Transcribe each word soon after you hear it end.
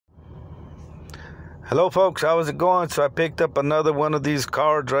Hello folks, how's it going? So I picked up another one of these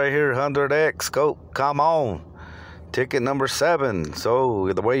cards right here, 100X. Come on. Ticket number 7.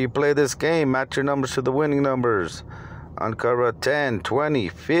 So the way you play this game, match your numbers to the winning numbers. Uncover a 10, 20,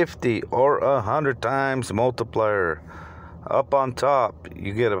 50, or 100 times multiplier. Up on top,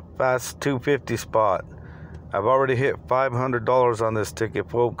 you get a fast 250 spot. I've already hit $500 on this ticket,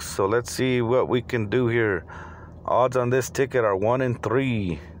 folks. So let's see what we can do here. Odds on this ticket are 1 in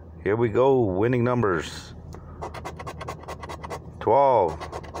 3. Here we go, winning numbers. 12,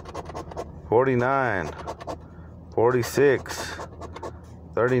 49, 46,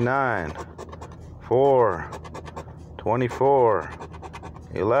 39, 4, 24,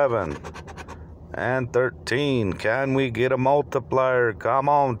 11, and 13. Can we get a multiplier? Come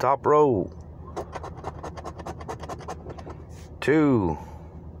on, top row. 2,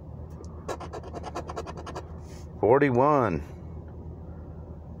 41,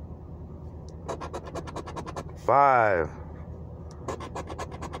 5,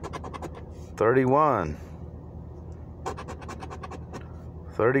 31,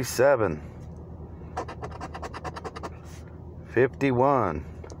 37, 51,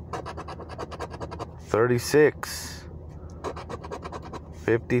 36,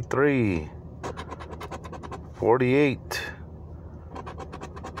 53, 48,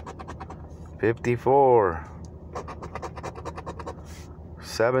 54,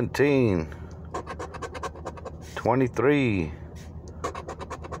 17, 23,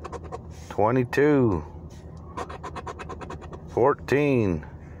 22, 14,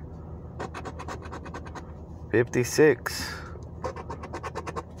 56,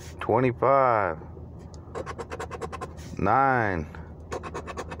 25, 9,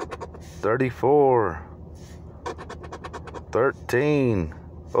 34, 13.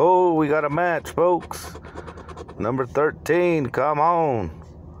 Oh, we got a match, folks. Number 13, come on.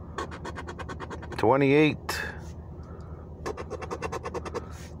 28,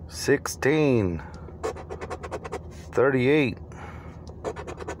 16, 38,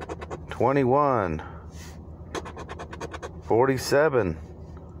 21, 47,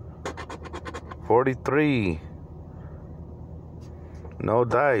 43, no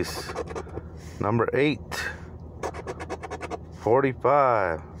dice. Number 8,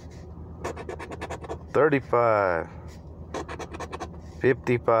 45, 35,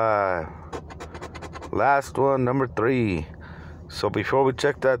 55. Last one, number 3. So before we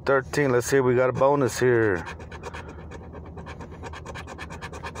check that 13, let's see if we got a bonus here.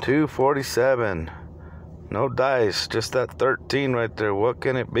 247. No dice, just that 13 right there. What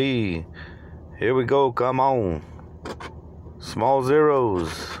can it be? Here we go, come on. Small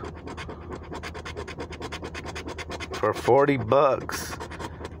zeros. For 40 bucks.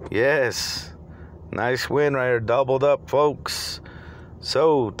 Yes. Nice win right here. Doubled up, folks.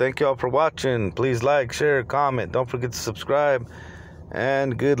 So, thank y'all for watching. Please like, share, comment. Don't forget to subscribe.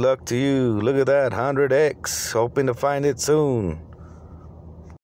 And good luck to you. Look at that, 100X. Hoping to find it soon.